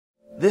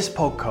This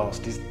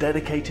podcast is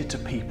dedicated to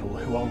people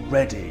who are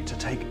ready to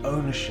take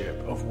ownership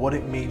of what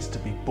it means to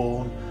be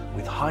born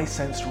with high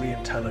sensory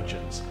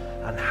intelligence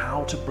and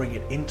how to bring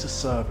it into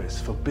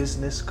service for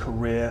business,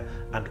 career,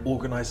 and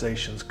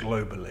organizations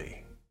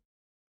globally.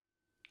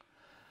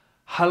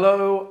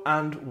 Hello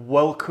and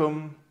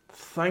welcome.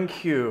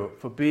 Thank you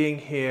for being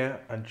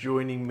here and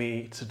joining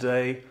me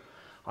today.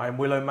 I am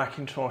Willow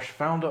McIntosh,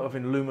 founder of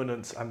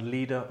Illuminance and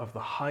leader of the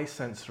High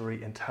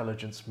Sensory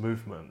Intelligence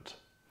Movement.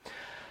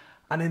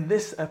 And in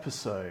this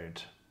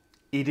episode,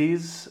 it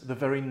is the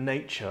very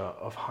nature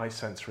of high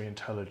sensory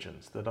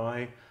intelligence that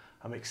I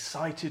am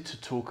excited to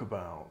talk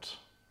about.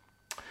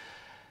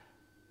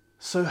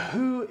 So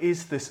who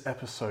is this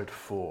episode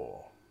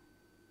for?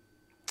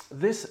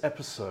 This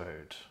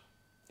episode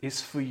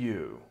is for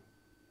you.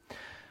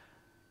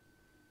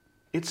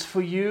 It's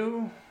for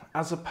you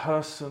as a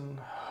person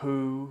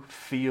who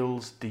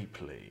feels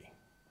deeply.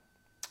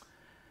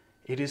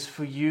 It is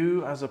for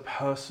you as a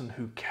person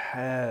who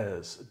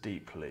cares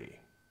deeply.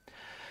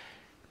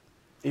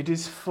 It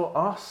is for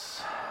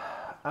us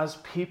as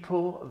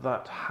people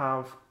that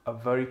have a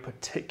very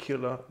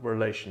particular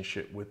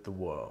relationship with the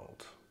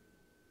world.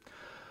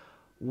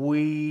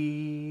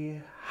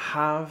 We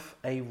have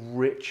a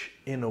rich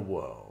inner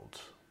world.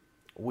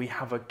 We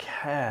have a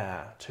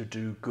care to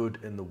do good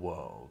in the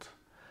world.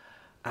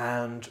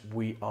 And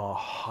we are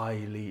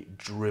highly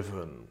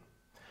driven.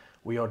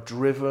 We are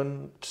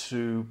driven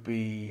to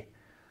be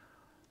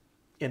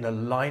in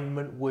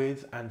alignment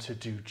with and to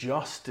do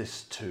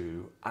justice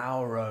to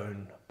our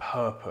own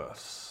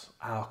purpose,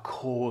 our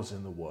cause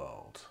in the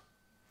world.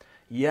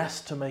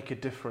 Yes, to make a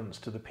difference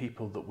to the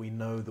people that we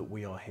know that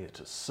we are here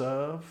to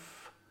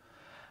serve,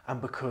 and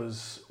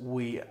because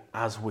we,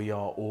 as we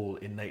are all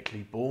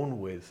innately born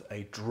with,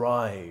 a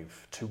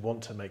drive to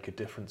want to make a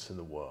difference in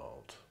the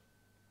world.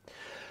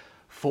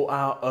 For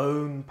our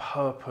own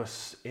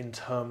purpose in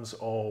terms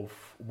of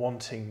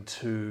wanting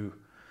to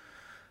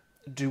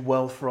do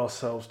well for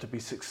ourselves, to be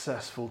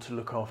successful, to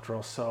look after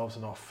ourselves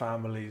and our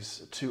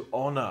families, to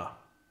honour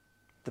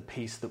the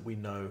peace that we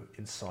know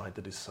inside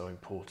that is so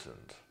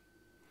important.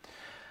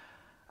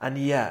 And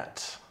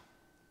yet,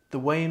 the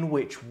way in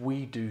which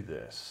we do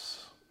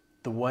this,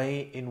 the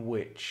way in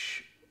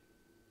which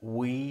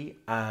we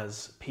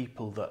as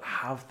people that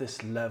have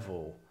this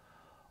level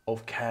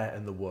of care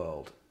in the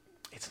world,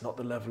 it's not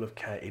the level of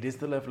care, it is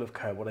the level of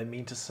care. What I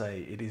mean to say,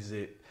 it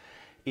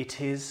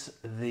is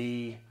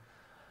the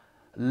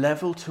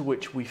level to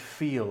which we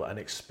feel and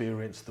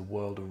experience the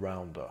world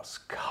around us,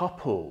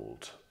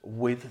 coupled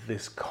with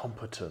this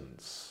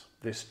competence,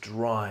 this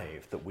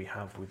drive that we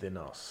have within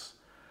us,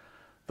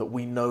 that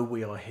we know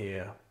we are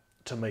here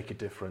to make a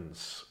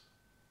difference,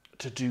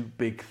 to do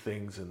big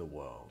things in the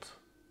world.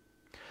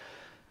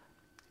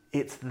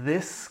 It's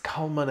this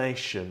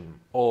culmination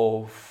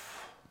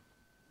of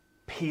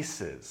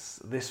pieces,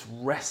 this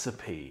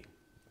recipe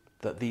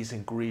that these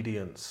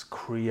ingredients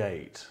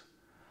create,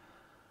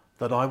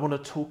 that I want to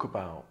talk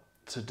about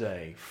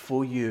today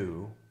for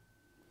you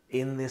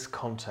in this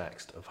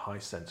context of high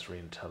sensory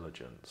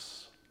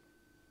intelligence.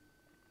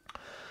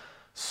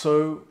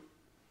 So,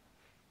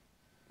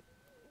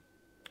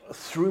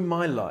 through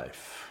my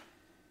life,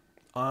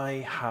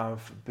 I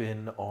have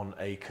been on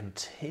a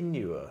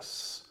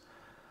continuous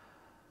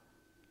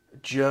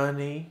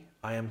journey.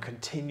 I am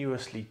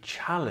continuously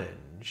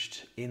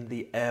challenged in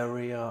the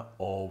area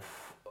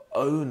of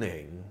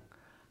owning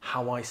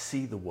how I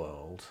see the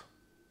world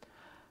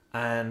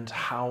and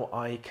how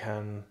I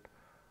can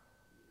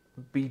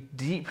be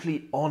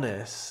deeply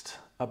honest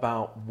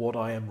about what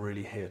I am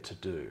really here to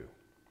do.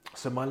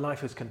 So my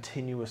life has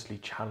continuously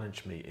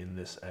challenged me in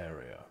this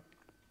area.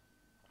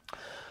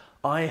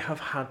 I have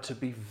had to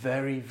be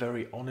very,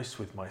 very honest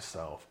with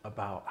myself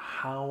about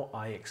how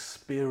I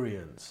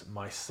experience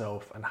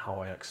myself and how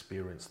I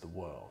experience the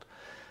world.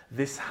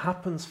 This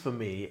happens for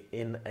me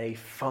in a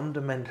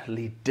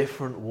fundamentally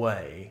different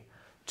way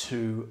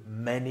to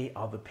many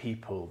other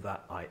people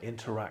that I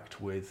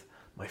interact with,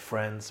 my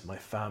friends, my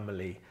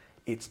family.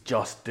 It's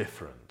just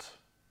different.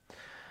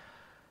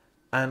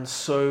 And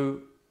so,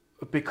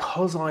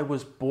 because I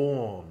was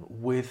born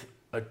with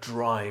a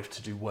drive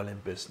to do well in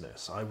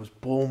business, I was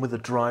born with a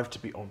drive to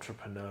be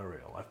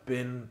entrepreneurial. I've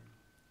been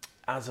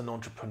as an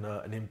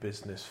entrepreneur and in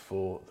business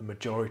for the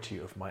majority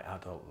of my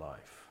adult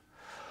life.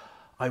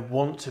 I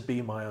want to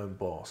be my own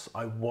boss.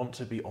 I want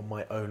to be on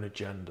my own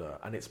agenda.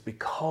 And it's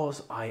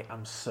because I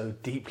am so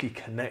deeply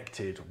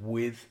connected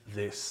with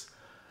this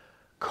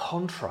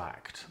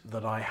contract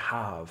that I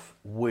have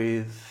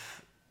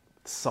with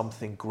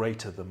something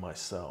greater than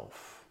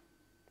myself.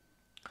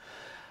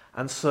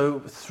 And so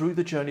through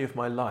the journey of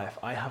my life,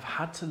 I have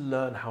had to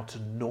learn how to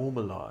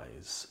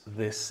normalize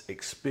this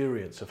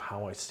experience of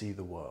how I see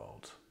the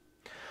world.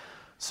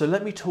 So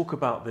let me talk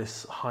about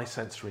this high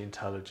sensory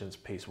intelligence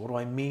piece. What do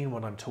I mean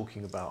when I'm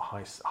talking about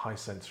high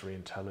sensory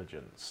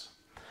intelligence?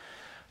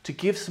 To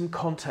give some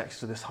context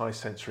to this high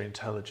sensory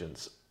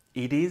intelligence,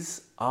 it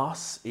is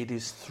us, it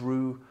is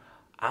through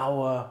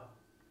our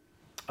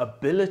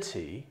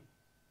ability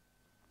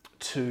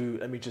to,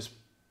 let me just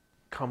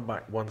come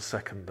back 1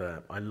 second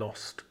there. I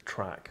lost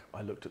track.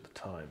 I looked at the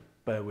time.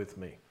 Bear with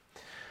me.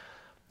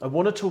 I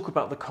want to talk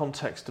about the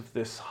context of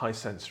this high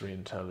sensory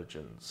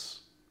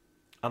intelligence.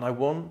 And I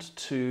want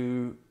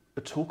to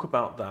talk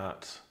about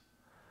that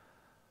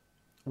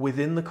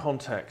within the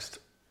context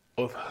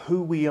of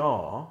who we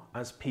are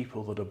as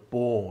people that are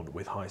born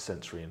with high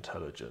sensory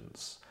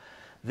intelligence.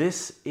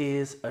 This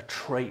is a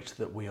trait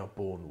that we are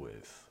born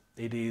with.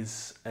 It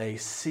is a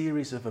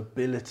series of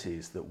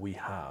abilities that we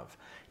have.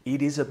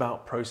 It is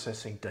about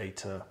processing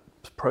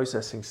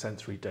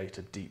sensory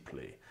data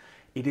deeply.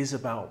 It is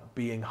about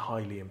being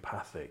highly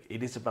empathic.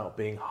 It is about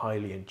being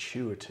highly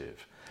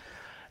intuitive.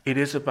 It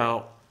is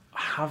about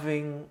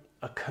having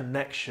a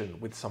connection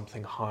with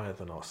something higher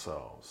than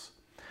ourselves.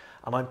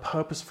 And I'm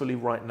purposefully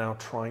right now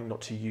trying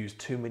not to use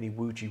too many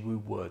woo-woo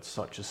words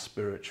such as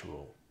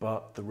spiritual.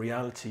 But the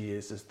reality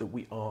is that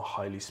we are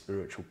highly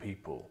spiritual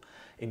people.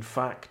 In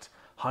fact,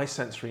 high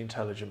sensory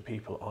intelligent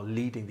people are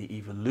leading the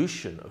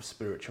evolution of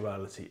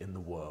spirituality in the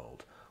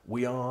world.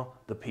 We are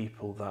the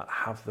people that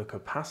have the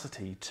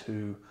capacity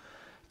to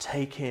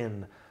take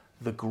in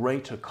the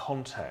greater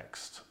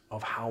context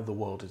of how the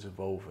world is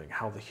evolving,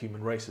 how the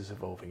human race is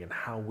evolving, and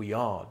how we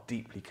are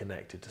deeply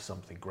connected to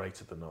something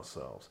greater than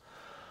ourselves.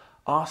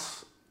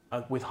 Us,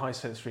 with high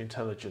sensory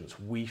intelligence,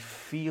 we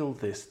feel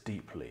this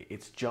deeply.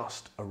 It's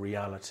just a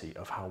reality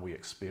of how we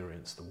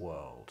experience the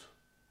world.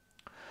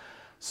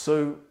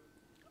 So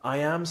I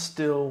am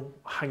still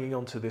hanging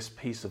on to this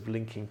piece of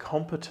linking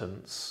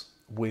competence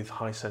with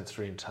high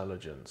sensory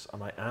intelligence,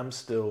 and I am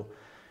still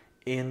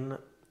in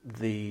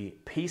the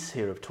piece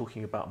here of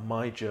talking about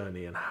my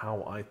journey and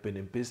how I've been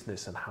in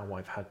business and how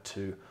I've had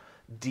to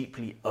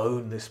deeply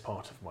own this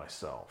part of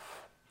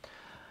myself.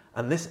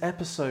 And this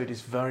episode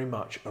is very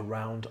much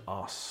around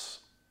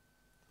us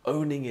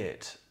owning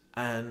it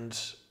and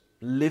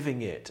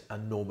living it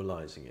and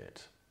normalizing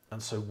it.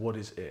 And so what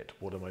is it?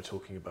 What am I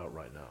talking about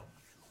right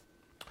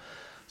now?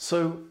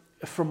 So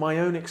from my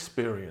own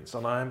experience,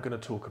 and I am going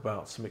to talk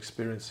about some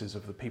experiences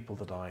of the people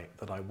that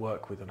I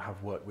work with and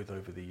have worked with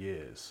over the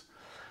years,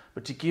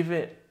 but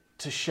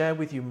to share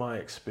with you my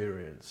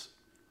experience,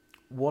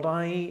 what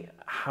I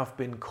have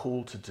been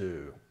called to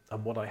do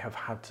and what I have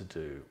had to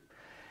do,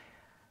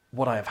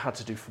 what I have had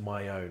to do for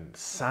my own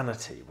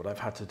sanity, what I've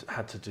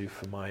had to do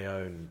for my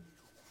own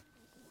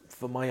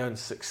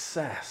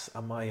success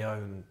and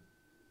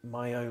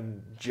my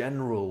own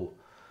general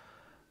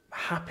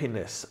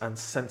happiness and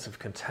sense of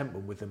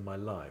contentment within my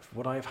life.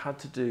 What I have had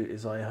to do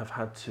is I have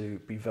had to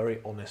be very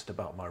honest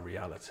about my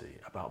reality,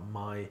 about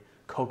my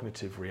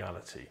cognitive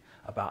reality,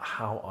 about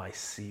how I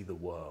see the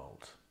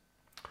world.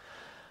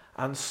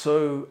 And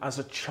so as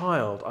a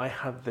child, I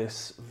had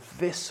this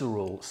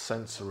visceral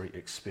sensory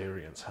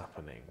experience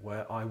happening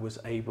where I was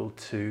able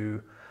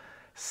to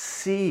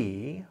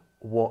see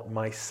what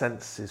my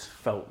senses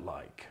felt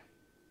like.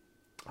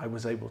 I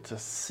was able to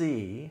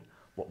see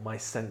what my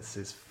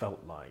senses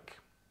felt like.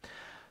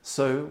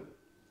 So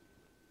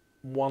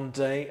one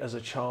day as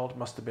a child,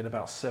 must have been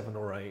about 7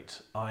 or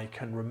 8, I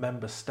can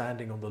remember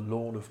standing on the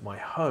lawn of my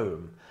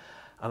home,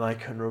 and I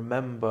can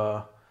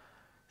remember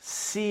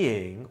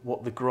seeing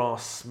what the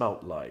grass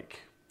smelt like.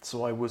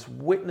 So I was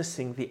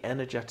witnessing the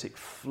energetic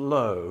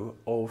flow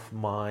of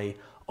my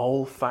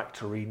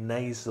olfactory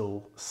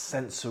nasal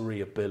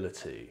sensory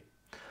ability.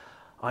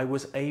 I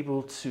was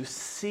able to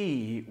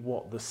see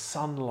what the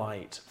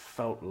sunlight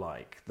felt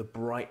like, the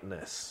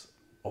brightness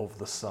of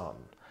the sun.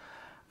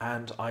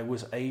 And I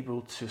was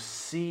able to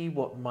see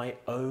what my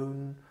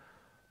own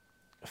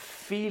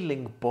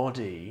feeling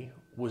body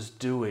was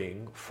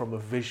doing from a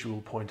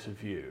visual point of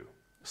view.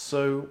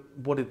 So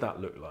what did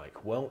that look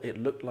like? Well, it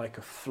looked like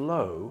a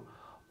flow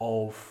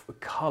of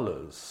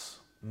colours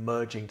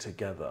merging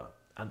together.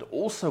 And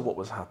also what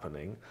was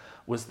happening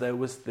was there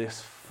was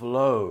this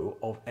flow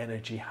of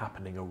energy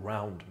happening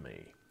around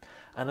me.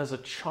 And as a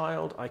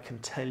child, I can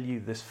tell you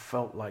this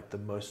felt like the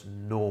most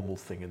normal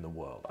thing in the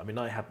world. I mean,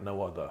 I had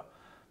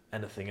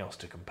anything else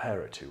to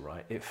compare it to,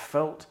 right? It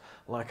felt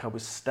like I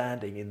was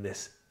standing in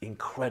this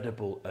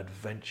incredible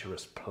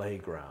adventurous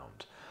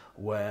playground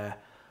where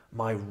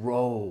my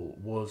role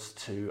was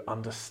to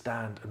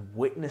understand and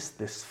witness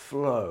this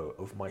flow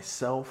of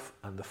myself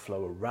and the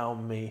flow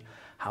around me,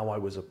 how I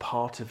was a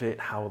part of it,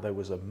 how there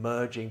was a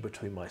merging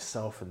between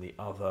myself and the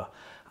other,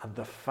 and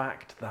the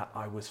fact that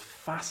I was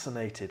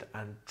fascinated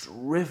and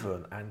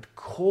driven and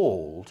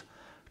called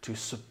to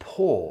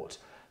support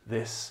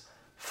this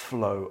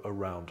flow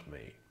around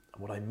me.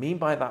 And what I mean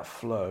by that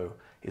flow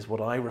is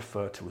what I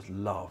refer to as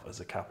love,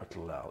 as a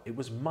capital L. It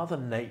was Mother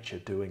Nature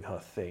doing her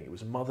thing. It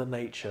was Mother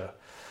Nature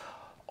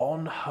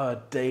on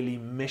her daily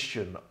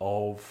mission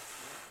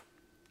of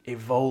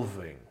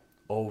evolving,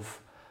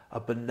 of a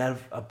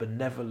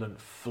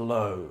benevolent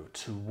flow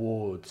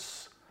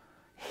towards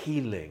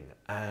healing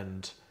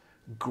and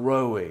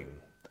growing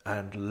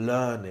and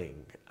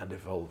learning and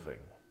evolving.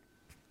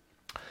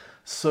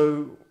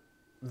 So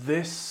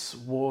this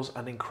was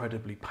an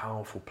incredibly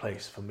powerful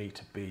place for me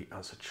to be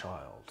as a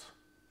child.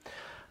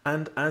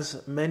 And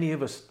as many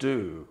of us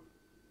do,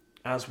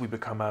 as we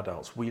become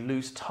adults, we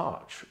lose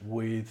touch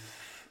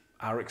with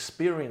our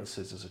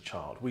experiences as a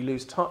child. We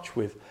lose touch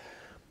with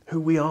who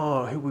we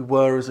are, who we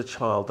were as a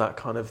child, that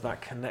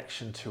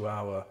connection to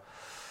our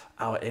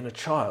inner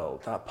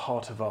child, that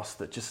part of us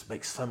that just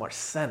makes so much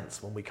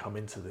sense when we come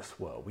into this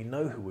world. We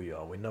know who we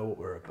are, we know what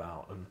we're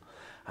about,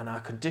 and our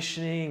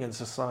conditioning and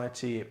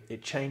society,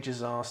 it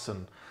changes us,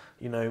 and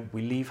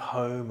we leave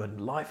home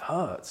and life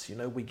hurts.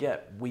 We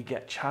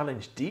get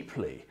challenged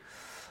deeply,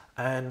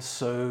 and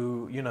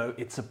so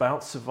it's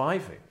about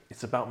surviving.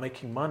 It's about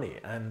making money,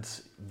 and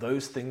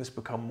those things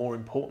become more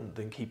important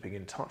than keeping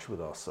in touch with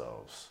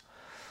ourselves.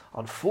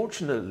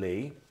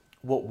 Unfortunately,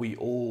 what we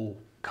all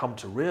come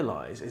to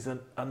realize is that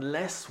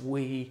unless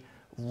we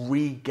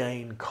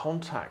regain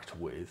contact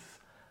with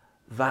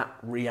that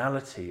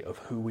reality of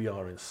who we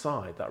are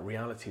inside, that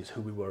reality is who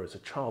we were as a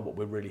child, what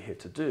we're really here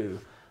to do,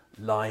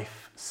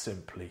 life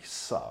simply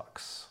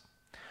sucks.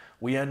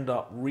 We end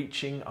up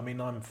reaching,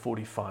 I'm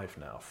 45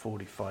 now,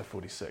 45,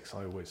 46.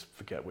 I always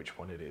forget which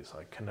one it is.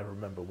 I can never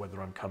remember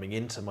whether I'm coming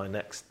into my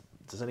next,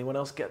 does anyone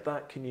else get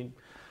that?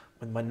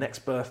 When my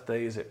next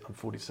birthday, I'm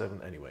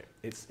 47? Anyway,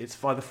 it's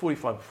either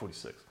 45 or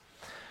 46.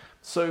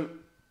 So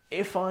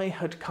if I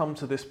had come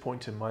to this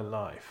point in my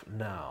life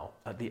now,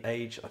 at the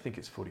age, I think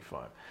it's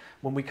 45,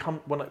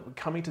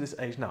 coming to this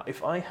age now,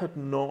 if I had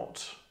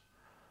not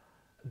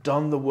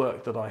done the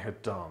work that I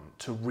had done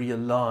to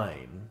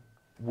realign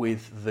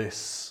with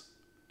this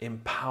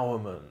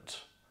empowerment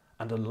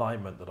and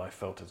alignment that I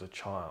felt as a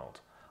child,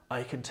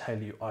 I can tell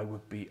you I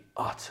would be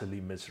utterly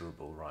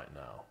miserable right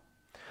now.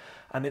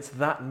 And it's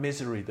that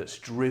misery that's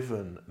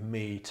driven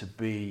me to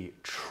be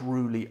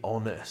truly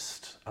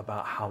honest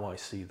about how I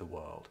see the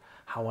world,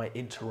 how I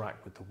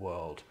interact with the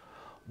world,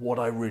 what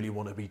I really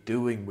want to be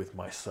doing with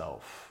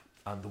myself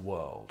and the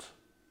world.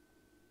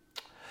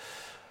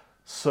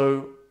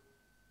 So,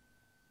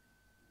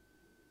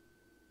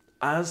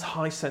 as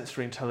high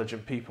sensory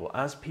intelligent people,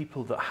 as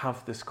people that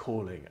have this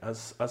calling,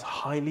 as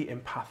highly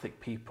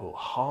empathic people,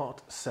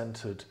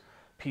 heart-centered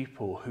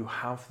people who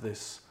have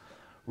this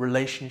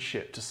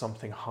relationship to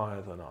something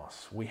higher than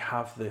us, we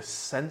have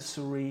this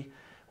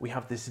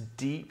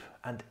deep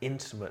and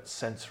intimate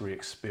sensory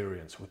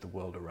experience with the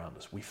world around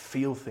us. We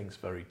feel things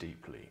very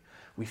deeply.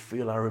 We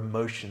feel our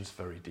emotions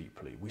very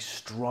deeply. We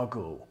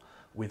struggle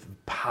with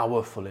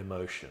powerful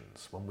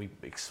emotions. When we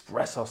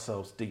express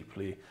ourselves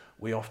deeply,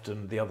 we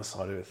often, the other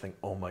side of it, think,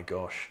 oh my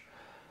gosh,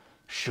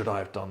 should I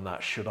have done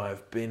that? Should I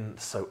have been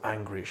so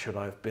angry? Should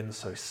I have been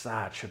so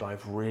sad? Should I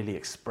have really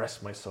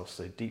expressed myself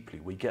so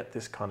deeply? We get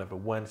this kind of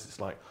awareness. It's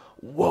like,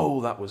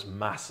 whoa, that was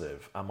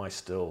massive. Am I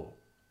still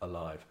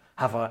alive?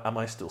 Am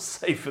I still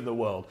safe in the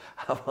world?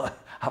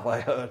 Have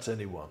I hurt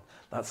anyone?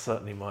 That's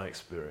certainly my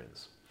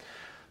experience.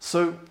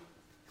 So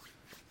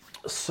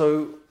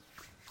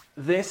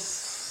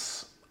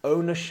this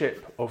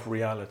ownership of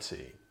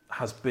reality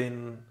has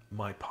been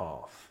my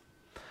path.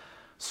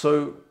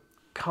 So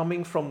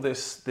coming from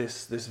this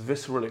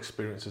visceral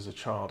experience as a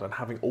child and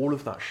having all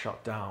of that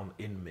shut down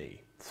in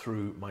me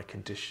through my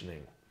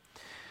conditioning,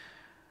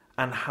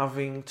 and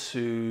having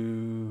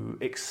to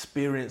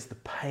experience the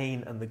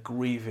pain and the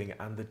grieving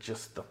and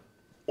the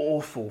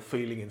awful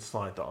feeling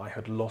inside that I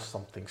had lost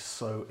something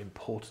so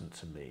important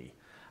to me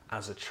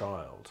as a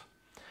child,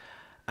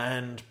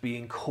 and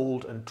being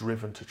called and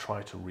driven to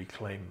try to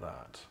reclaim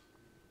that.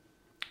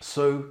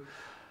 So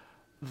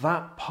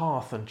that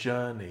path and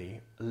journey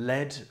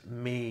led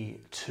me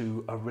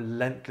to a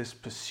relentless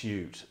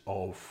pursuit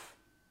of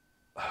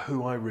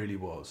who I really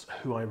was,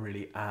 who I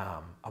really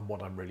am, and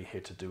what I'm really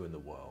here to do in the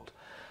world.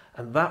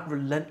 And that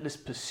relentless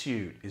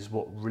pursuit is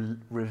what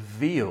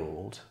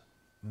revealed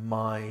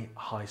my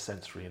high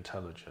sensory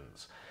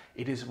intelligence.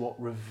 It is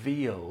what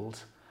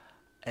revealed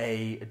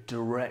a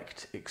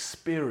direct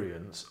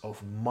experience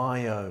of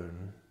my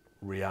own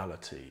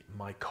reality,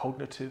 my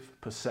cognitive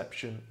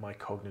perception, my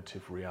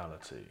cognitive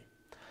reality.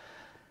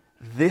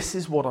 This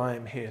is what I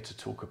am here to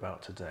talk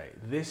about today.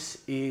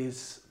 This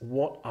is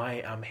what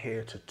I am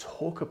here to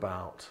talk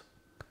about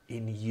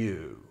in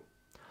you.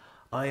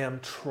 I am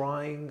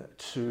trying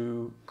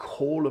to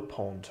call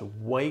upon, to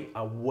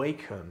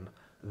awaken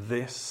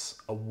this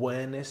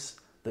awareness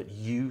that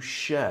you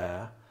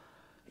share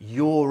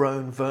your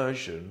own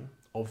version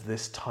of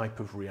this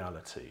type of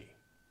reality.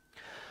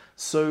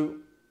 So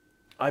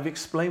I've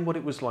explained what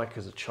it was like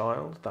as a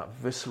child, that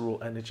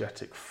visceral,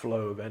 energetic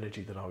flow of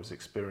energy that I was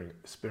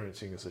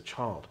experiencing as a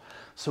child.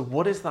 So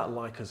what is that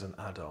like as an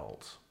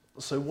adult?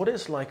 So what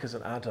it's like as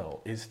an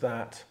adult is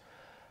that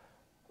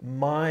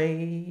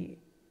my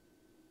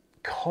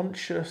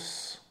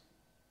conscious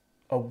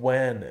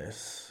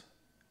awareness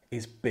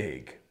is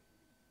big.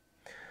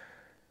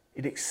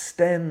 It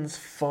extends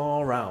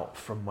far out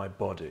from my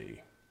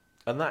body,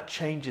 and that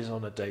changes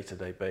on a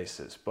day-to-day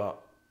basis.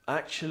 But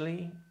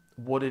actually,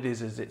 what it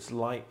is it's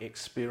like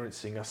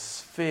experiencing a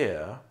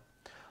sphere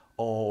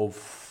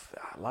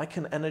like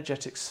an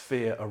energetic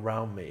sphere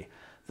around me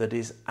that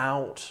is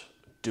out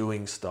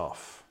doing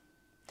stuff.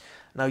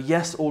 Now,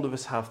 yes, all of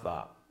us have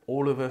that.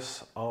 All of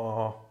us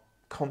are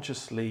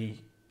consciously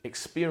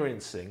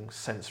experiencing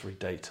sensory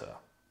data.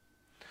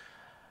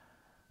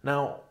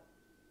 Now,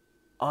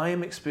 I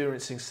am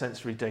experiencing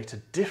sensory data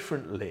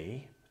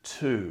differently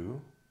to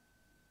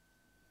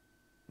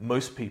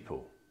most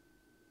people,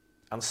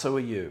 and so are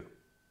you.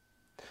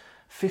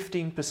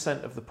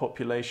 15% of the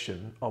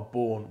population are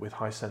born with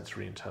high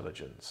sensory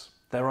intelligence.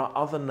 There are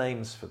other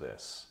names for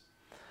this,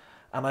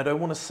 and I don't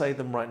want to say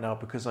them right now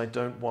because I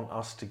don't want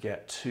us to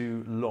get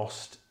too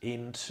lost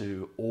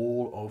into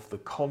all of the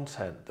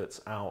content that's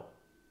out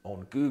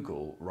on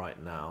Google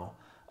right now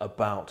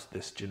about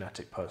this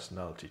genetic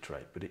personality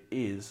trait, but it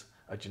is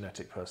a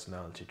genetic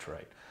personality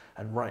trait.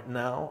 And right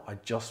now, I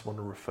just want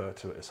to refer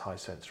to it as high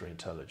sensory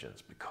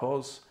intelligence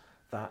because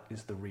that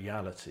is the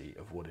reality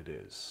of what it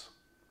is.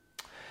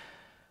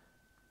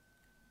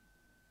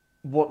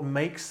 What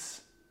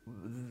makes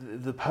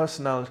the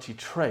personality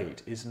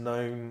trait is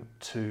known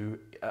to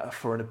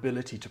for an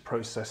ability to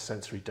process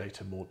sensory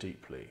data more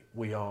deeply.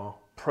 We are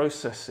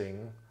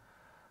processing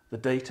the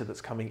data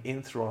that's coming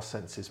in through our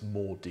senses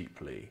more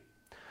deeply.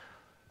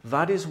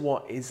 That is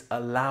what is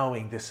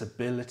allowing this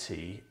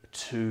ability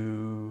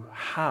to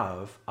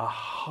have a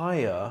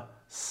higher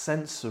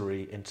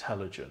sensory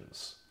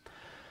intelligence.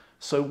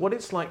 So what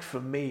it's like for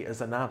me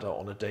as an adult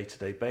on a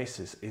day-to-day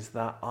basis is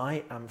that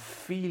I am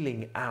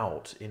feeling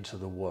out into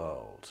the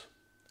world.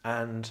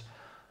 And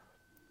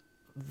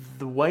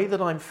the way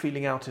that I'm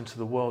feeling out into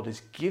the world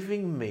is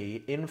giving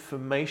me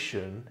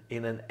information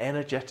in an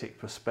energetic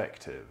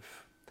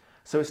perspective.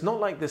 So it's not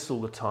like this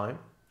all the time.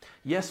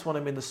 Yes, when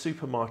I'm in the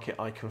supermarket,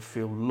 I can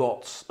feel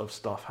lots of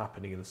stuff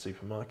happening in the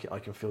supermarket. I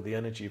can feel the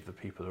energy of the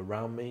people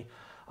around me.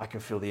 I can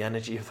feel the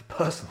energy of the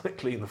person that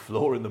cleaned the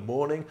floor in the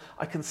morning.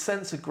 I can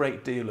sense a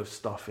great deal of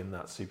stuff in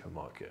that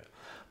supermarket.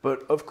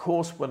 But of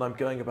course, when I'm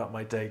going about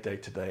my day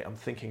to day, I'm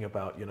thinking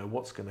about,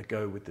 what's going to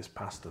go with this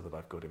pasta that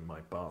I've got in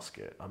my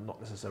basket. I'm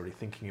not necessarily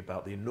thinking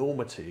about the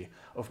enormity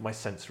of my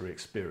sensory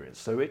experience.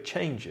 So it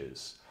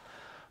changes.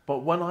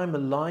 But when I'm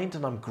aligned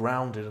and I'm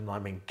grounded and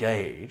I'm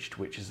engaged,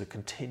 which is a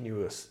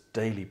continuous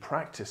daily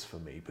practice for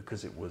me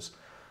because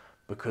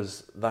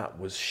that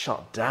was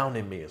shut down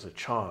in me as a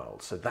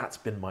child. So that's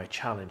been my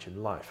challenge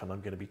in life. And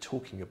I'm going to be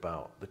talking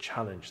about the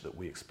challenge that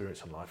we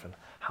experience in life and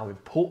how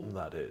important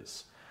that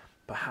is.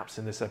 Perhaps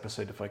in this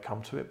episode if I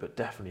come to it, but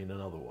definitely in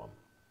another one.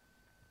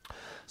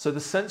 So the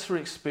sensory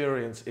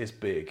experience is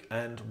big.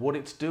 And what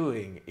it's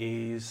doing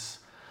is,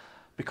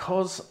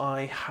 because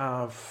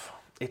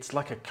it's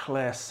like a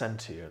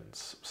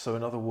clairsentience. So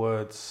in other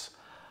words,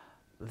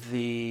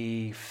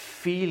 the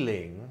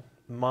feeling,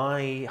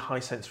 my high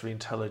sensory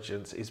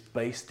intelligence is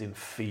based in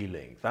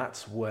feeling.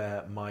 That's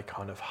where my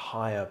kind of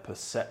higher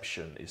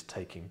perception is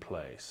taking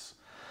place.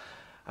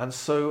 And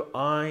so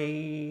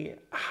I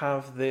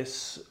have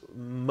this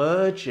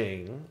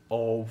merging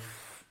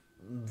of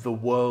the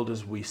world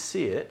as we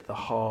see it, the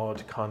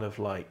hard kind of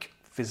like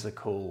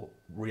physical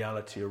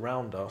reality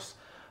around us,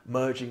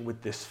 merging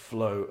with this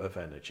flow of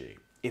energy.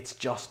 It's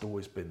just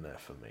always been there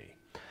for me.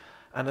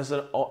 And as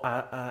an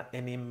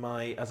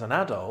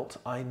adult,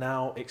 I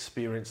now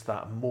experience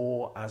that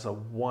more as a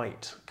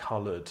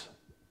white-coloured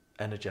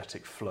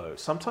energetic flow.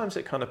 Sometimes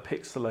it kind of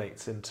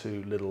pixelates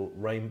into little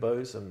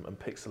rainbows and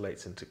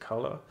pixelates into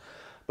colour,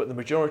 but the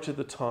majority of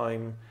the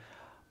time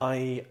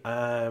I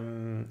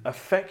am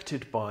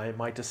affected by,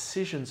 my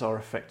decisions are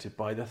affected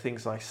by, the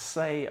things I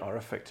say are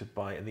affected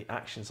by, and the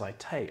actions I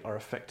take are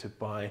affected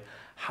by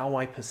how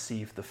I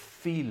perceive the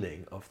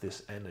feeling of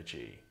this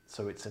energy.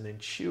 So it's an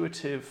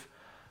intuitive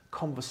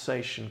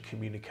conversation,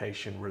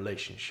 communication,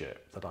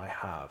 relationship that I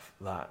have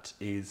that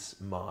is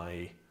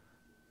my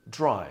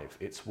drive.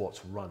 It's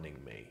what's running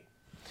me.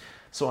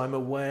 So I'm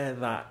aware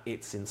that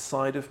it's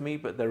inside of me,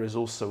 but there is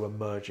also a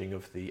merging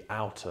of the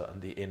outer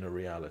and the inner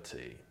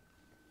reality.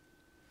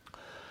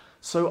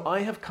 So I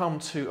have come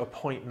to a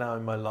point now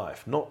in my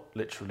life, not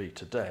literally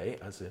today,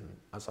 as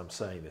I'm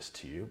saying this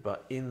to you,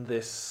 but in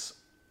this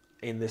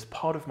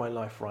part of my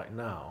life right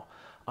now,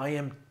 I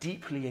am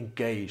deeply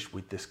engaged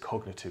with this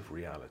cognitive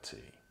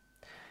reality.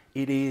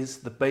 It is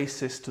the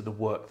basis to the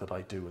work that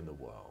I do in the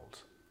world.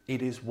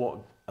 It is what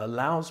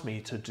allows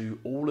me to do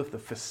all of the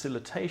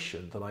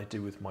facilitation that I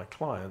do with my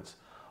clients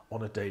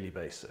on a daily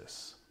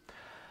basis.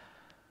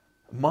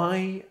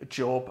 My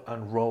job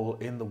and role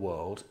in the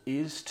world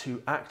is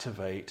to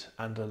activate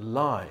and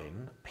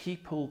align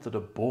people that are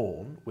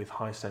born with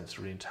high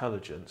sensory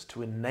intelligence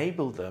to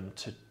enable them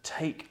to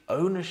take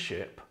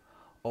ownership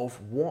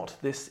of what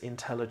this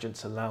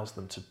intelligence allows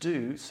them to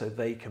do so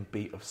they can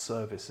be of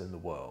service in the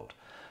world,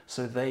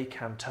 so they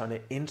can turn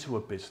it into a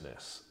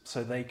business,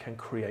 so they can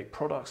create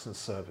products and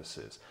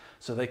services,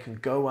 so they can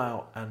go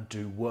out and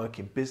do work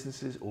in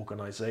businesses,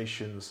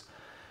 organizations,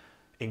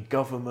 in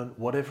government,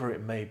 whatever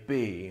it may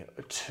be,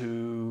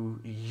 to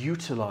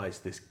utilize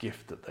this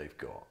gift that they've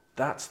got.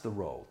 That's the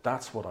role.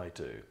 That's what I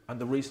do. And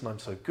the reason I'm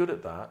so good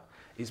at that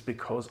is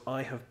because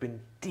I have been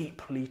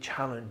deeply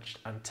challenged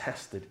and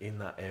tested in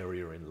that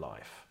area in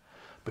life,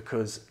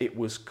 because it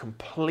was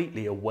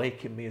completely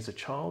awake in me as a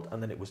child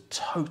and then it was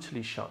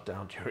totally shut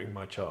down during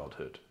my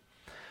childhood.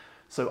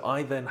 So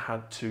I then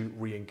had to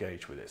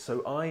re-engage with it.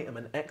 So I am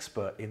an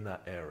expert in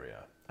that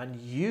area,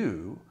 and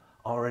you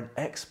are an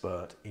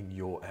expert in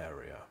your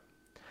area.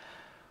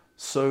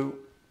 So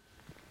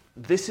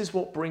this is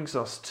what brings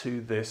us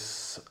to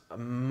this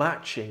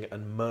matching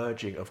and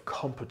merging of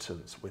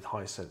competence with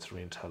high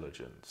sensory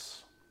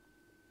intelligence.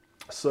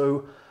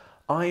 So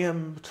I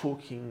am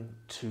talking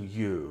to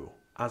you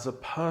as a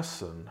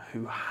person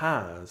who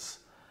has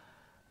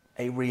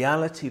a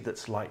reality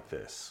that's like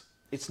this.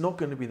 It's not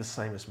going to be the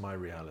same as my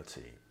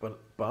reality,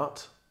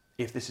 but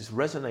if this is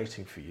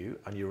resonating for you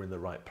and you're in the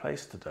right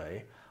place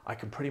today, I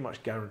can pretty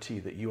much guarantee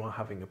that you are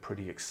having a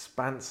pretty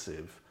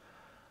expansive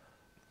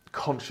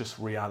conscious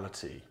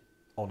reality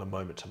on a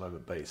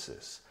moment-to-moment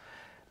basis.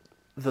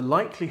 The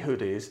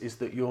likelihood is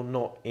that you're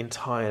not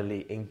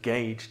entirely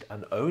engaged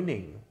and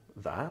owning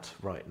that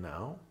right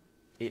now.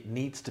 It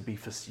needs to be,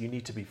 you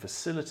need to be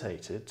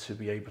facilitated to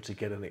be able to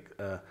get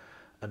an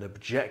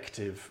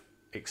objective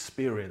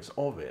experience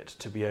of it,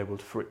 to be able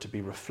for it to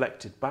be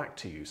reflected back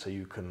to you so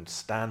you can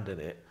stand in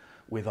it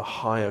with a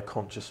higher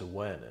conscious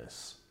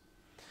awareness.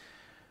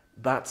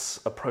 That's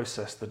a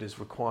process that is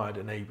required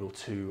and able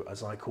to,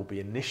 as I call,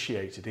 be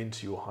initiated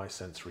into your high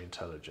sensory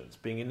intelligence.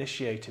 Being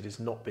initiated is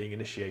not being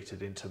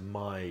initiated into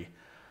my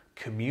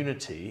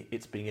community,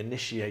 it's being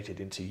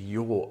initiated into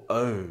your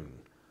own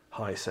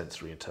high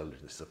sensory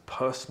intelligence. It's a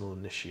personal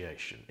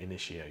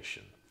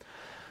initiation.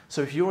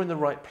 So if you're in the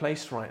right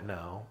place right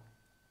now,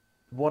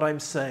 what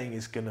I'm saying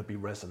is going to be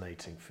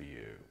resonating for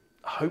you.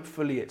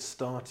 Hopefully it's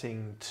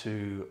starting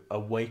to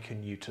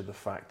awaken you to the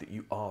fact that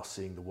you are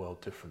seeing the world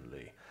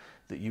differently,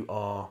 that you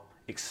are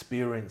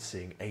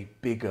experiencing a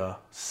bigger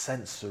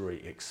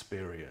sensory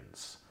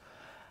experience.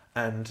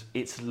 And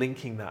it's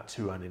linking that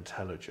to an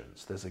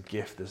intelligence. There's a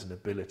gift, there's an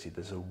ability,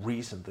 there's a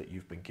reason that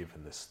you've been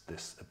given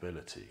this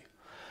ability.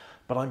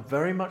 But I'm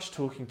very much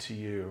talking to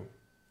you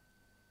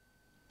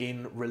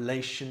in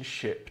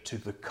relationship to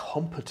the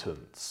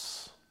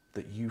competence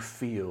that you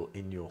feel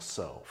in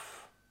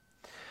yourself.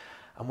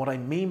 And what I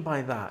mean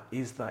by that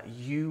is that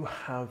you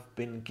have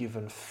been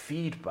given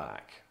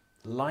feedback.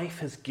 Life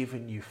has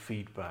given you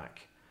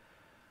feedback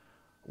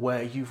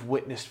where you've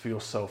witnessed for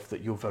yourself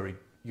that you're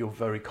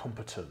very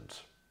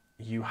competent.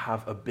 You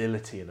have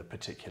ability in a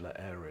particular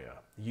area.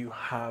 You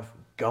have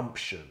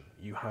gumption.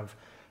 You have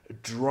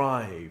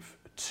drive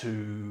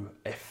to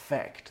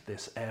affect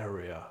this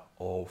area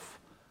of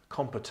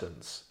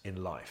competence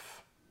in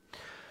life.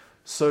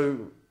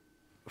 So,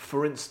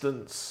 for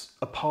instance,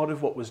 a part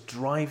of what was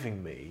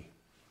driving me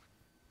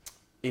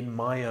in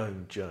my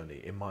own journey,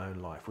 in my own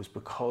life, was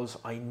because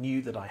I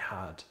knew that I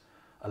had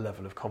a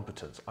level of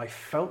competence. I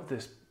felt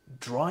this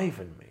drive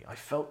in me. I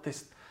felt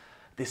this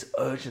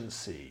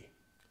urgency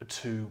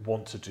to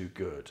want to do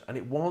good. And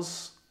it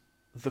was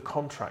the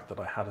contract that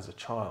I had as a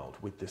child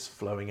with this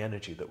flowing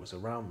energy that was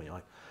around me.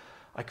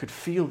 I could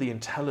feel the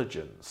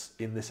intelligence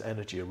in this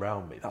energy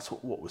around me. That's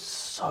what was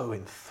so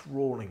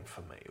enthralling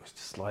for me. It was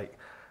just like,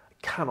 I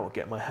cannot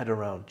get my head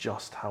around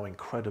just how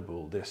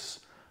incredible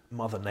this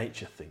Mother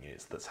Nature thing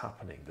is that's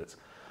happening.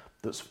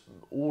 That's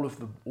all of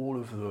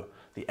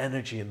the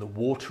energy and the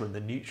water and the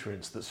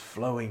nutrients that's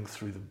flowing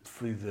through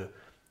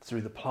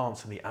the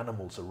plants and the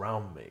animals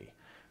around me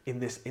in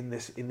this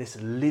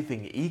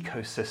living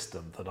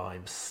ecosystem that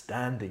I'm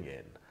standing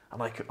in.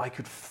 And I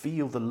could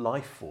feel the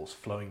life force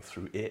flowing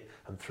through it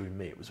and through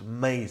me. It was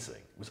amazing.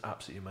 It was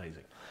absolutely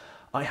amazing.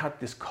 I had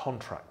this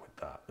contract with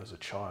that as a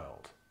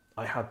child.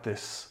 I had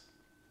this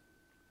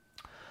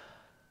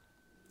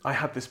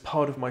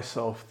part of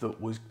myself that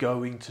was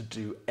going to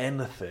do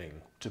anything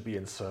to be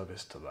in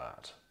service to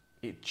that.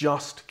 It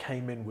just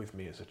came in with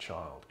me as a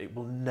child. It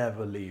will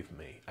never leave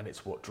me, and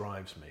it's what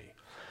drives me.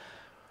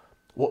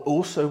 What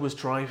also was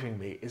driving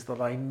me is that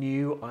I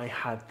knew I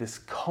had this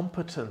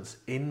competence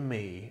in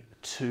me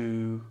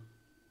to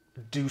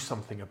do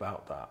something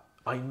about that.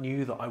 I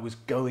knew that I was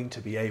going to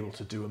be able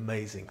to do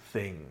amazing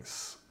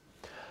things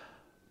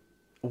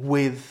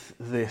with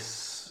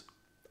this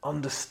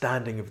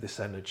understanding of this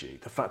energy,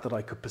 the fact that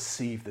I could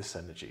perceive this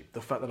energy,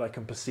 the fact that I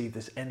can perceive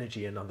this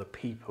energy in other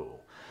people,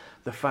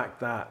 the fact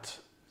that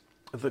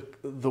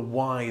the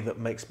why that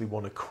makes me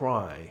want to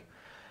cry,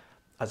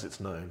 as it's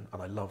known,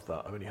 and I love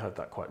that, I've only heard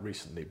that quite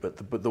recently, but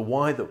the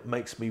why that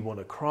makes me want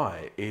to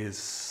cry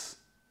is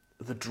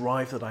the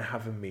drive that I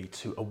have in me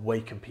to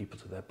awaken people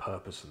to their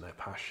purpose and their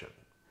passion.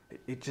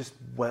 It just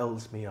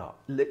wells me up,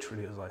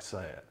 literally as I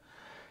say it.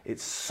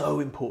 It's so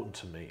important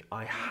to me.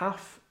 I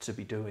have to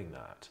be doing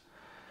that.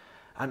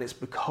 And it's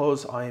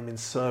because I am in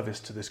service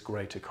to this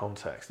greater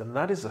context. And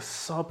that is a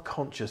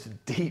subconscious,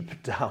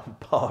 deep down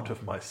part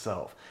of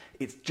myself.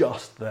 It's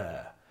just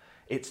there.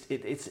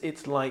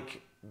 It's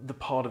like the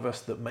part of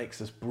us that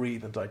makes us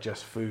breathe and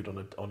digest food on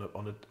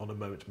a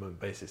moment-to-moment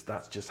basis.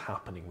 That's just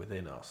happening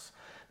within us.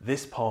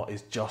 This part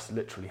is just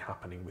literally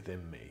happening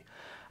within me.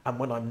 And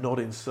when I'm not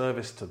in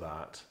service to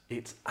that,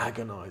 it's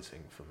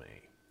agonizing for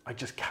me. I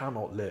just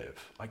cannot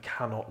live. I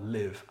cannot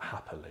live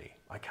happily.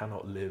 I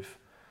cannot live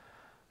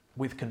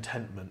with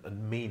contentment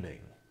and meaning.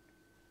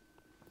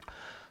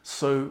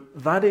 So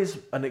that is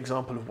an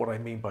example of what I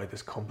mean by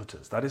this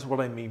competence. That is what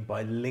I mean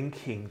by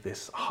linking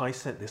this high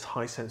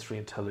sensory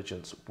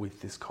intelligence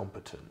with this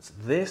competence.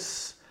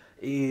 This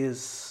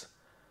is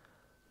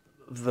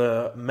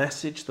the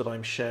message that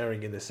I'm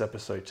sharing in this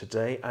episode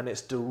today, and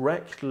it's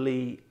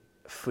directly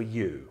for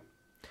you,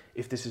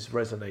 if this is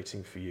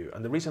resonating for you.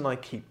 And the reason I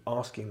keep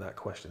asking that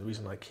question, the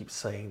reason I keep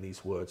saying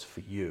these words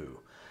for you,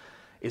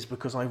 is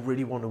because I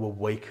really want to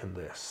awaken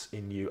this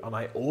in you. And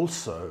I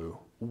also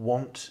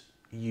want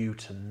you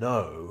to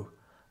know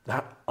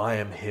that I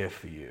am here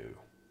for you.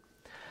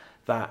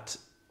 That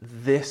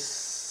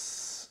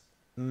this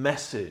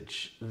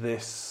message,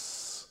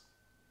 the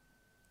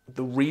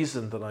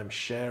reason that I'm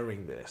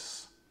sharing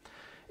this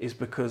is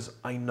because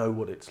I know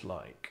what it's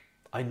like.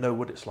 I know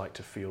what it's like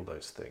to feel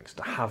those things,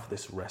 to have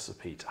this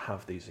recipe, to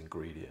have these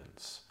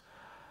ingredients.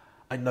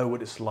 I know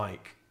what it's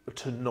like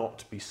to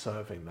not be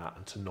serving that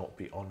and to not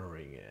be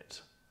honoring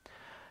it.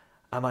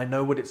 And I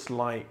know what it's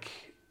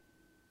like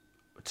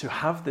to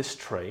have this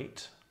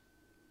trait.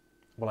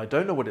 Well, I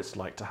don't know what it's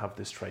like to have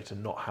this trait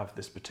and not have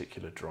this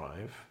particular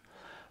drive,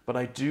 but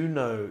I do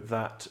know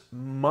that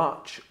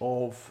much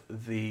of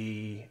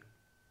the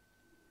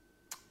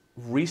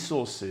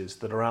resources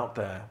that are out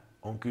there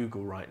on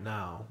Google right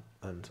now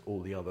and all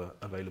the other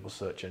available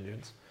search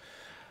engines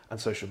and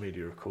social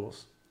media, of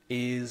course,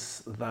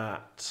 is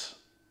that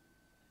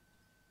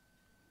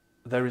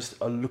there is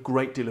a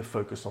great deal of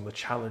focus on the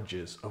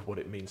challenges of what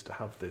it means to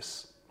have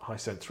this high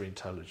sensory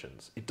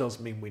intelligence. It does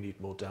mean we need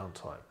more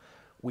downtime.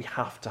 We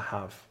have to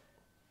have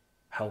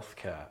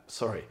healthcare.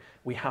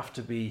 We have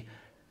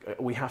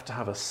to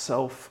have a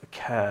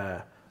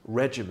self-care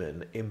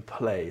regimen in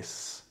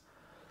place,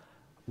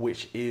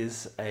 which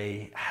is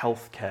a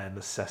healthcare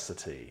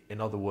necessity. In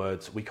other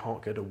words, we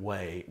can't get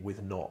away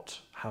with not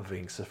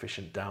having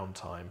sufficient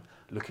downtime,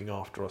 looking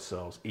after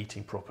ourselves,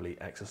 eating properly,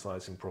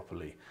 exercising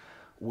properly.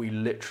 We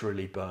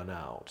literally burn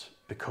out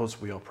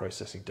because we are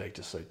processing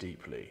data so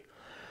deeply.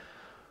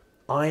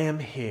 I am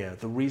here.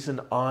 The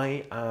reason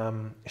I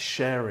am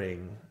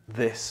sharing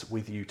this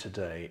with you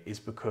today is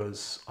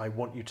because I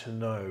want you to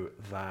know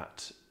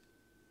that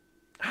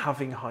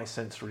having high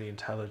sensory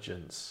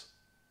intelligence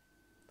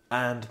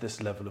and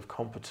this level of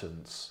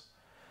competence,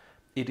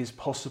 it is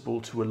possible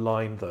to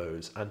align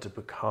those and to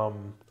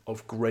become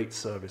of great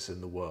service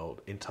in the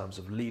world in terms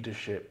of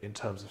leadership, in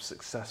terms of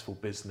successful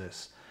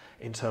business,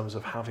 in terms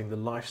of having the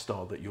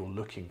lifestyle that you're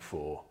looking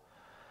for.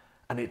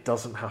 And it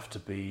doesn't have to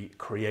be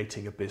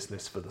creating a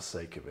business for the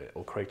sake of it,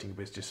 or creating a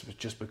business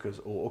just because,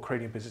 or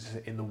creating a business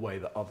in the way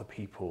that other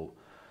people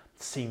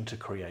seem to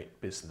create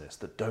business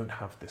that don't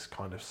have this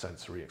kind of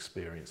sensory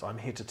experience. I'm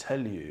here to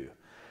tell you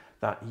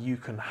that you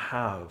can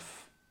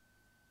have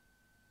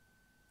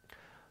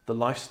the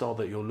lifestyle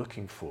that you're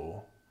looking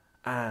for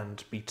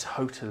and be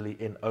totally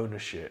in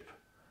ownership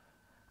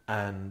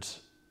and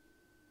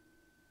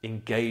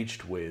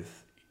engaged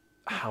with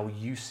how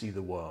you see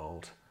the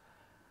world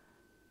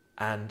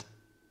and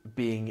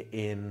being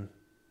in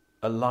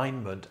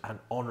alignment and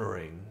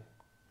honouring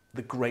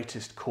the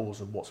greatest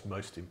cause and what's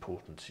most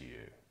important to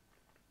you.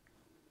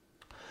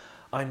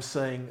 I'm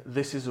saying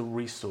this is a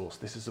resource,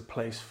 this is a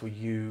place for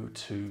you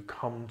to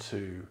come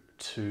to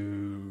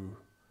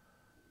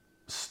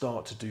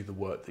start to do the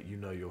work that you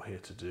know you're here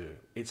to do.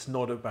 It's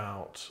not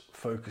about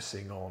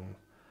focusing on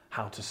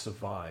how to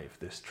survive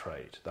this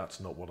trait. That's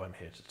not what I'm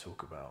here to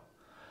talk about.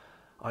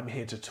 I'm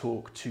here to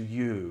talk to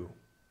you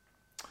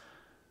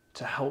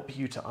to help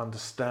you to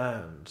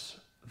understand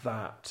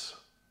that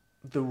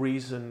the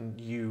reason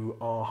you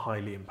are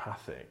highly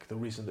empathic, the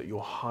reason that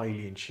you're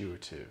highly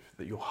intuitive,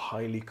 that you're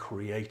highly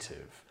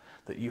creative,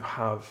 that you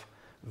have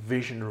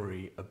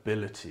visionary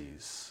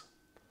abilities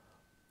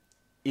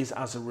is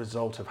as a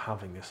result of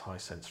having this high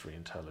sensory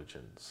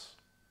intelligence.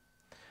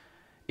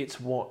 It's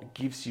what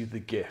gives you the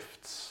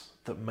gifts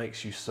that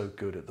makes you so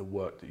good at the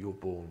work that you're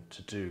born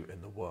to do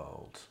in the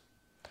world.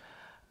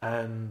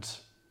 And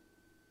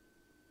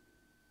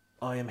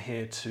I am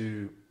here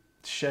to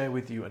share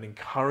with you and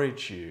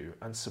encourage you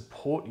and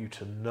support you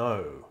to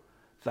know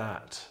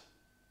that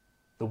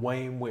the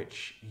way in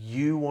which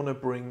you want to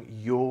bring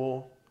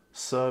your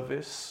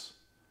service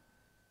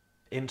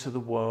into the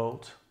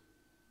world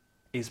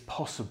is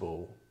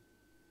possible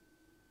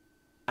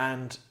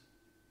and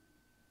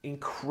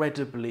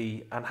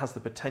has the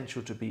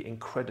potential to be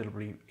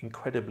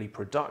incredibly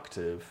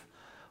productive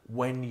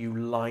when you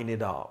line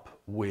it up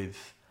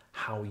with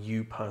how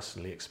you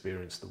personally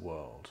experience the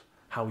world,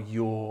 how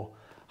your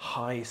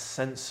high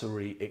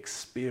sensory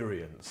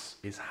experience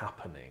is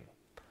happening.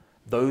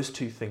 Those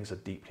two things are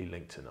deeply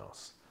linked in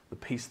us. The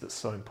piece that's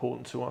so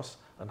important to us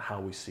and how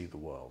we see the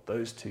world.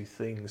 Those two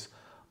things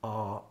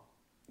are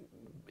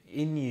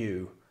in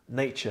you.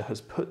 Nature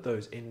has put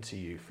those into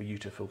you for you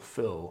to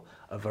fulfill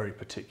a very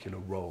particular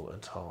role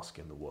and task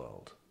in the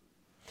world.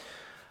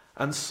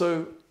 And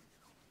so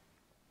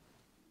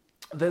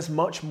there's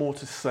much more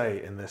to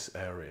say in this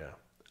area.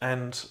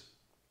 And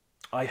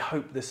I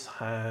hope this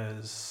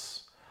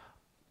has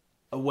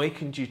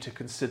awakened you to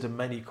consider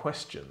many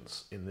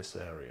questions in this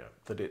area,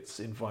 that it's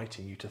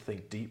inviting you to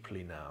think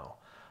deeply now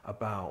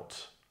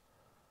about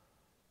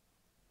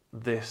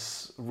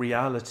this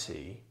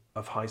reality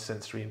of high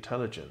sensory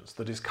intelligence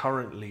that is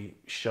currently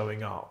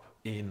showing up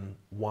in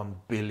 1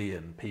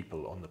 billion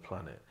people on the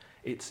planet.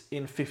 It's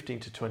in 15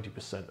 to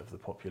 20% of the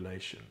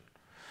population.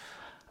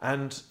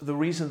 And the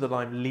reason that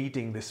I'm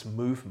leading this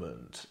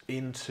movement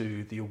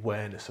into the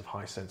awareness of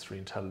high sensory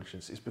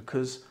intelligence is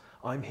because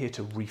I'm here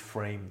to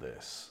reframe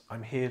this.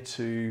 I'm here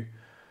to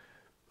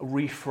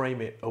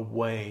reframe it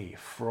away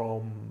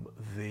from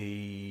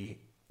the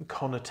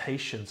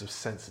connotations of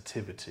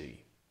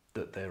sensitivity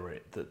that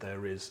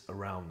there is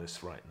around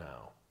this right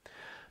now.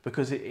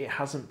 Because it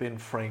hasn't been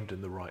framed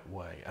in the right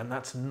way. And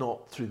that's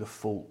not through the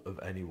fault of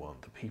anyone.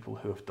 The people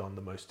who have done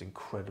the most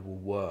incredible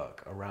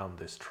work around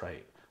this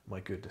trait,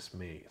 my goodness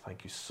me,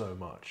 thank you so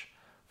much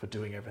for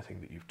doing everything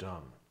that you've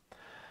done.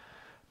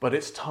 But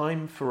it's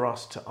time for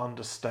us to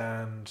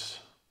understand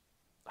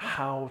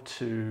how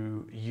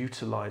to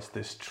utilize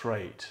this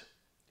trait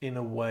in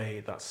a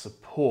way that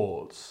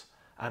supports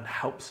and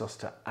helps us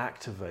to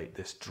activate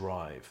this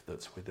drive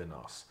that's within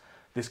us.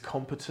 This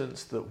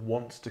competence that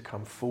wants to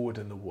come forward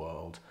in the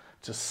world,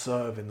 to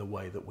serve in the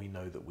way that we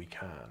know that we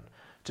can,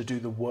 to do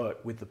the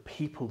work with the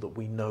people that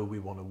we know we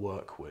want to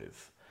work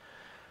with,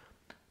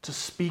 to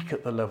speak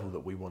at the level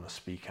that we want to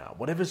speak at,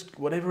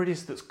 whatever it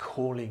is that's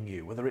calling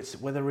you, whether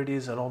it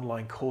is an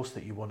online course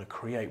that you want to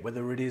create,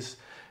 whether it is,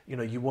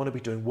 you want to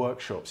be doing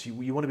workshops,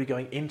 you want to be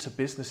going into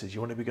businesses,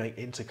 you want to be going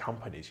into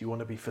companies, you want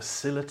to be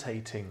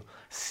facilitating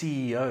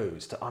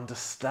CEOs to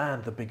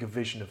understand the bigger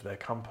vision of their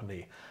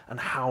company and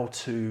how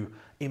to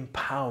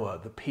empower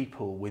the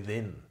people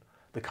within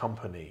the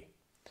company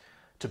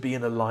to be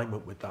in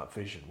alignment with that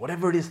vision.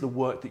 Whatever it is, the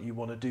work that you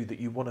want to do, that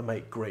you want to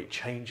make great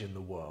change in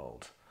the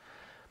world.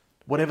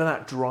 Whatever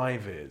that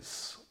drive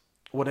is,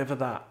 whatever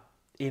that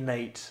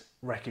innate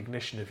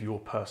recognition of your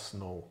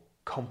personal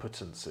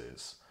competence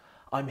is,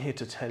 I'm here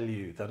to tell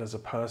you that as a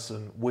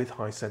person with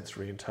high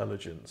sensory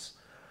intelligence,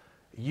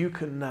 you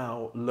can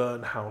now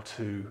learn how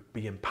to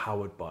be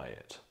empowered by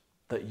it,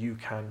 that you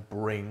can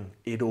bring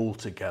it all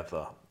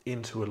together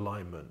into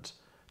alignment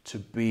to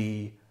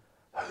be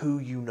who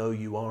you know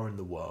you are in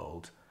the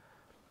world,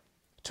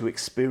 to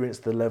experience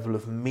the level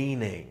of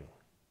meaning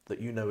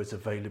that you know is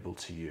available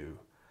to you,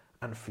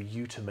 and for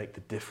you to make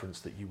the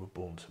difference that you were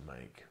born to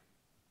make.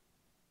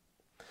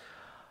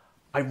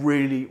 I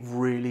really,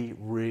 really,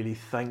 really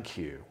thank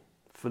you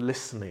for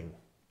listening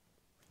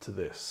to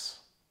this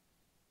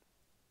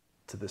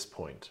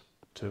point,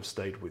 to have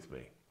stayed with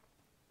me.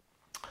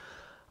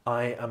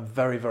 I am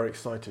very, very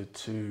excited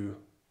to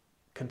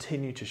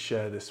continue to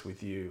share this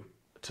with you,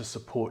 to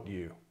support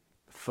you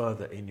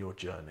further in your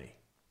journey.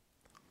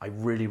 I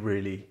really,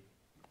 really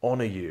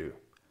honor you,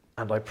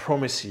 and I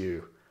promise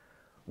you,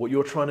 what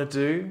you're trying to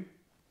do,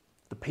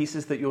 the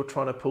pieces that you're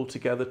trying to pull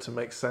together to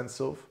make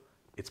sense of,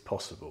 it's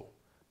possible.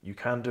 You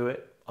can do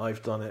it.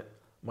 I've done it.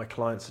 My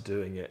clients are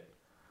doing it.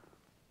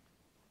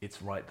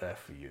 It's right there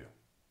for you.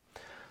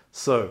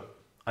 So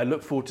I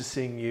look forward to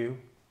seeing you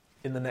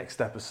in the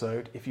next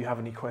episode. If you have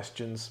any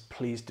questions,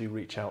 please do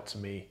reach out to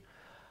me.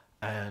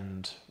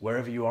 And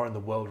wherever you are in the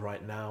world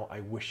right now,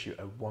 I wish you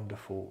a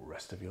wonderful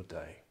rest of your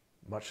day.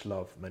 Much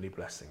love, many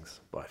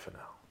blessings. Bye for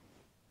now.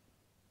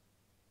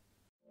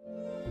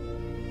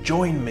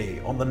 Join me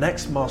on the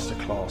next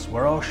masterclass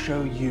where I'll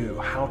show you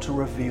how to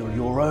reveal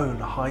your own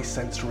high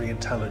sensory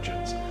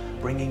intelligence,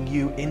 bringing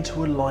you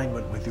into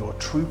alignment with your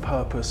true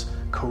purpose,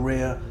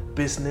 career,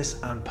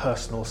 business, and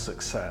personal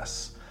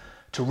success.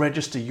 To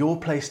register your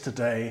place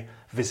today,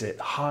 visit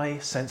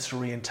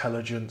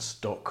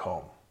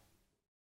highsensoryintelligence.com.